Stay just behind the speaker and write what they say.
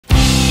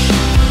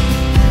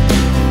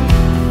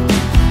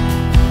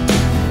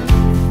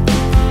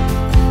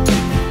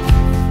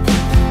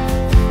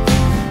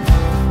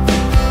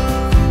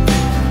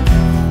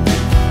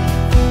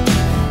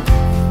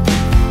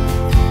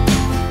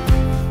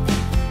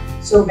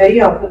So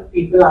very often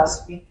people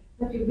ask me,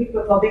 but you've been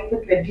performing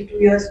for 22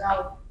 years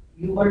now,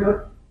 you were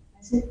not.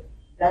 I said,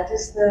 that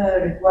is the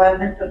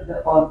requirement of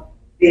the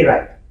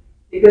playwright.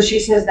 Because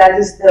she says that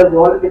is the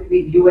wall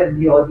between you and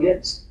the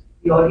audience.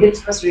 The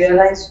audience must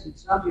realize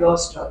it's not your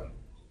story.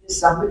 It's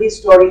somebody's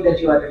story that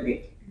you are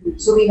relating.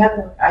 So we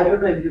have, I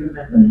don't know if you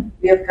remember,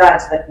 we have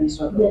cards that we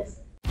sort of. Yes.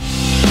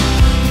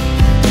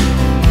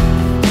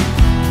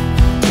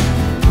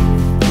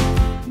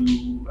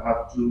 You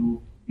have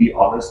to be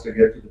honest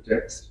again to the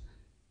text,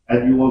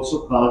 and you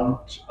also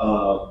can't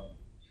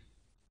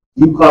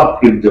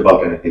cringe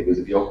about anything, because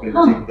if you're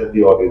cringing, then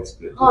the audience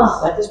cringes.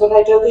 That is what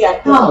I tell the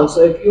actors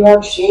also. If you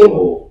have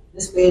shame,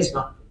 this play is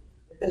not good.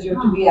 Because you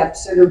have to be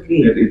absolutely.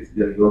 You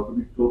have to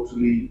be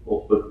totally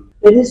open.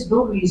 There is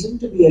no reason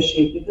to be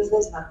ashamed, because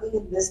there's nothing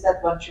in this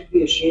that one should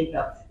be ashamed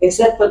of,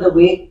 except for the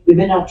way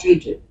women are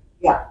treated.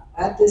 Yeah,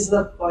 that is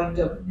the point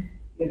of,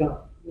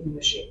 being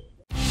ashamed.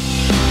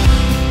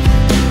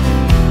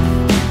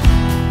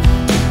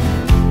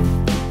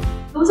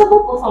 Those are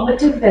more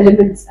performative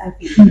elements, I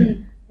feel.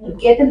 You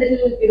get a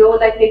little,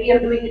 like maybe I'm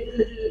doing it a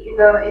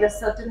little in a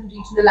certain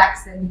regional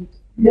accent,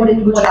 more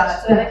in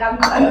Gujarati. So like I'm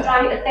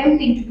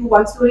attempting to do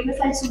one story in a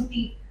slight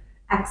Swati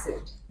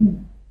accent.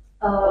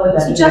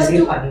 So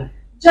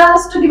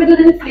just to give it a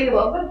little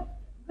flavor,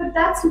 but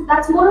that's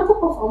more of a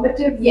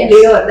performative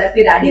layer that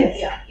we're adding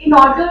in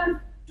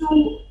order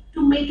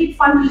to make it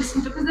fun to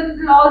listen to, because then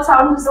it'll all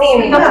sound the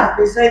same. And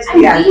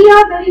we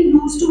are very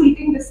used to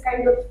eating this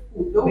kind of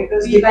food, no?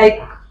 Because we like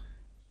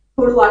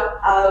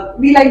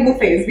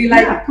buffets. We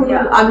like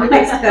aloo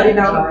mix curry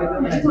now.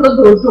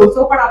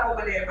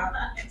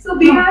 So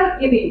we are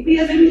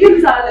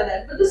Indians are like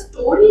that. But the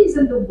stories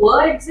and the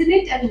words in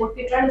it and what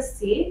we're trying to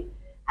say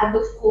at the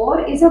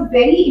core is a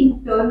very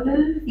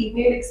internal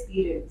female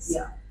experience.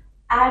 Yeah.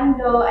 And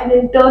an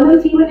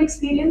internal female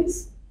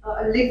experience,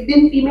 a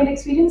lived-in female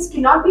experience,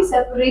 cannot be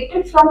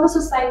separated from the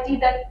society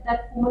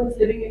that woman is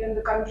living in, and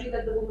the country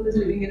that the woman is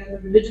living in, and the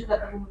religion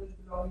that the woman is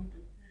belonging to.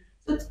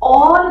 So it's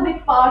all a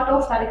big part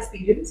of that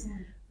experience.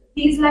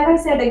 These, like I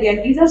said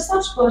again, these are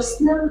such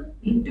personal,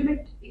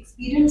 intimate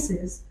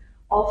experiences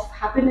of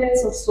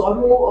happiness, of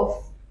sorrow,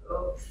 of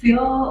fear,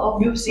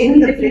 of You've seen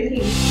the different play.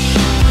 things.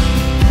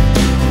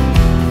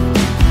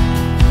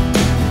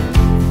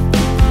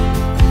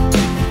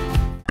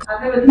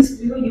 આપણે બધી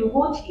સ્ત્રીઓ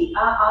યુગોથી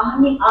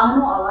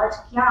આહનો અવાજ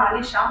ક્યાં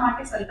અને શા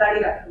માટે સંતાડી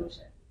રાખેલો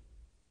છે?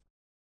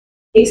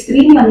 એક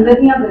સ્ત્રીની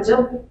અંદરની આ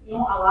ગજબનો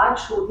અવાજ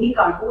શોધી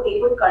કાઢવો એ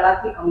કોઈ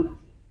કળાથી કમ નથી.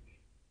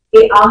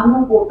 એ આહનો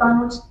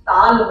પોતાનો જ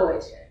તાલ હોય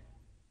છે,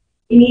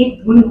 એની એક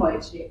ધૂન હોય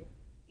છે,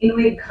 એનું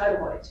એક ઘર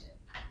હોય છે.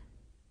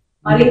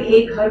 મારે એ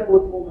ઘર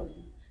ગોતવું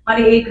હતું,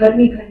 મારે એ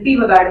ઘરની ઘંટી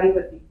વગાડવી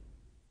હતી.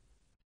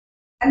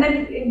 And then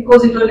it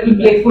goes into a little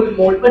playful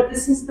mode, but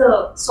this is the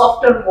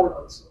softer mode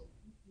also.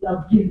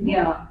 Lovely.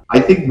 Yeah. I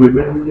think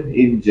women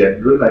in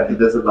general, I think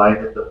there's a line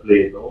in the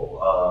play,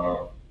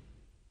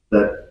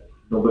 that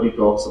nobody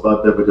talks about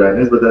their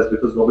vaginas, but that's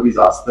because nobody's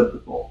asked them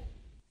before.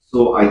 So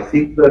I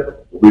think that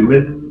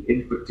women in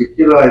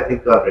particular, I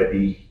think, are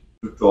ready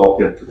to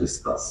talk and to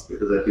discuss,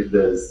 because I think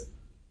there's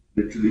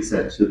literally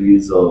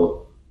centuries of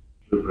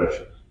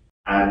repression.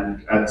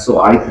 And so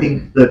I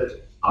think that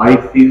I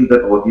feel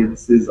that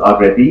audiences are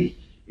ready.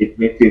 It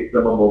may take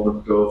them a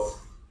moment of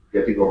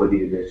getting over the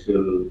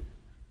initial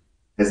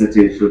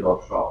hesitation or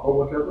shock or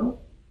whatever,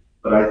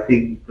 but I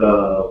think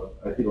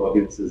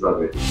audiences are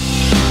ready.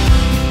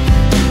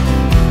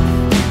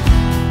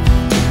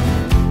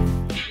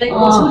 Like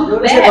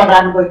Don't say what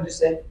I'm going to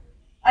say.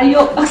 you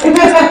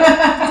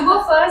go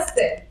first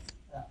then.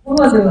 What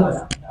was it?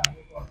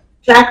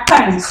 Track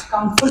pants,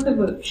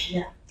 comfortable.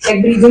 Yeah. Like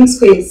breathing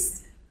space.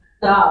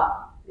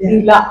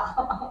 Leela.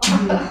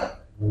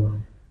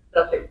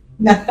 Perfect.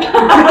 I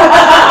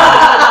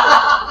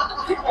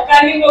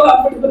can't even go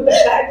comfortable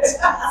with that.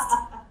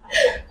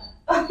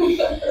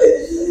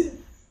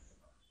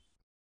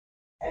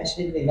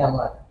 Actually, Leela.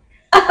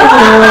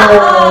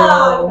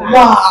 Oh,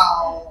 wow.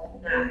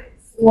 Nice.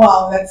 Wow,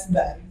 that's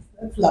nice.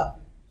 That's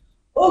lovely.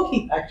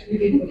 Okay. Actually,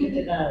 we put it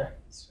in our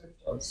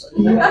script also.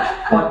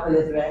 What will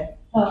it read?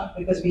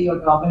 Because we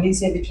normally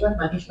say which one?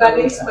 Manish.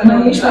 Manish.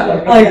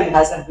 Everybody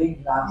has a big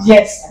laugh.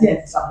 Yes, And yes.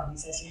 then somebody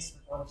says yes,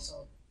 but also.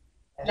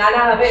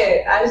 Nana,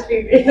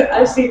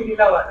 I'll see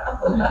Leela Wada.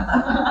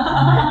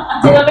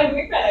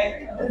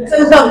 It's a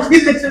lovely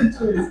little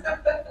twist.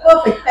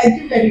 Perfect. Thank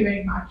you very,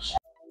 very much.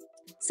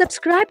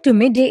 Subscribe to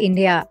Midday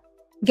India.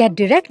 Get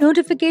direct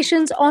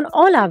notifications on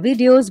all our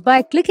videos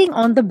by clicking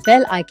on the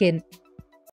bell icon.